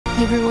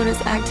Everyone is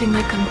acting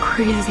like I'm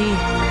crazy.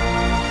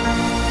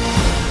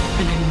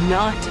 And I'm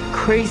not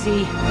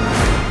crazy.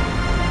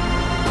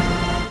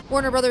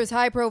 Warner Brothers'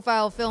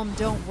 high-profile film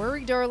Don't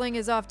Worry, Darling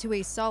is off to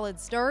a solid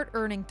start,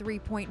 earning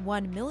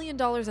 $3.1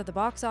 million at the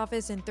box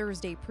office in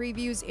Thursday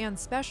previews and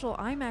special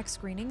IMAX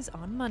screenings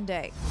on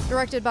Monday.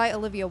 Directed by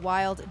Olivia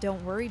Wilde,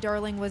 Don't Worry,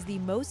 Darling was the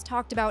most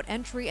talked-about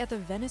entry at the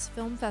Venice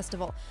Film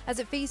Festival, as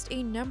it faced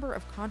a number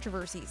of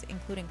controversies,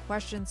 including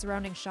questions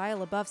surrounding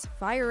Shia LaBeouf's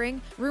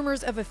firing,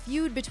 rumors of a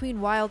feud between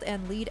Wilde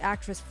and lead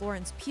actress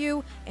Florence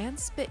Pugh, and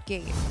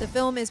Spitgate. The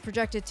film is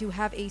projected to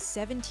have a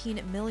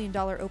 $17 million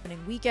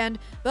opening weekend,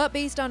 but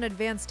based on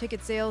advanced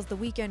ticket sales, the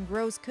weekend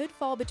gross could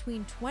fall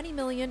between $20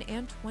 million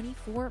and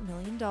 $24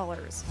 million.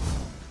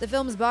 The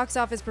film's box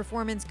office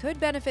performance could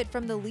benefit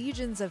from the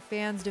legions of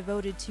fans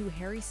devoted to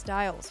Harry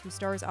Styles, who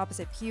stars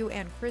opposite Pugh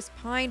and Chris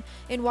Pine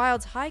in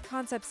Wilde's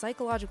high-concept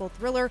psychological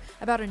thriller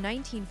about a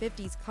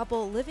 1950s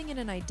couple living in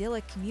an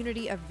idyllic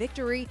community of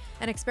Victory,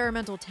 an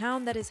experimental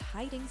town that is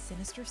hiding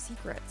sinister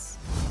secrets.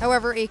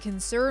 However, a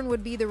concern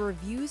would be the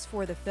reviews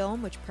for the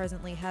film, which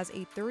presently has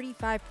a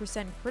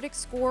 35% critic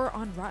score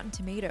on Rotten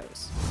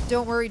Tomatoes.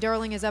 Don't Worry,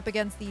 Darling is up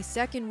against the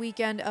second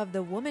weekend of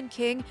The Woman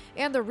King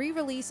and the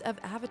re-release of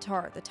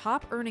Avatar, the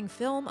top-earning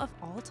film of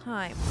all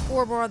time.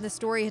 For more on this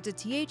story, head to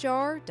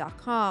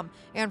THR.com.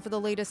 And for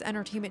the latest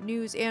entertainment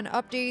news and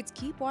updates,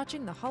 keep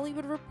watching The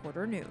Hollywood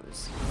Reporter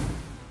News.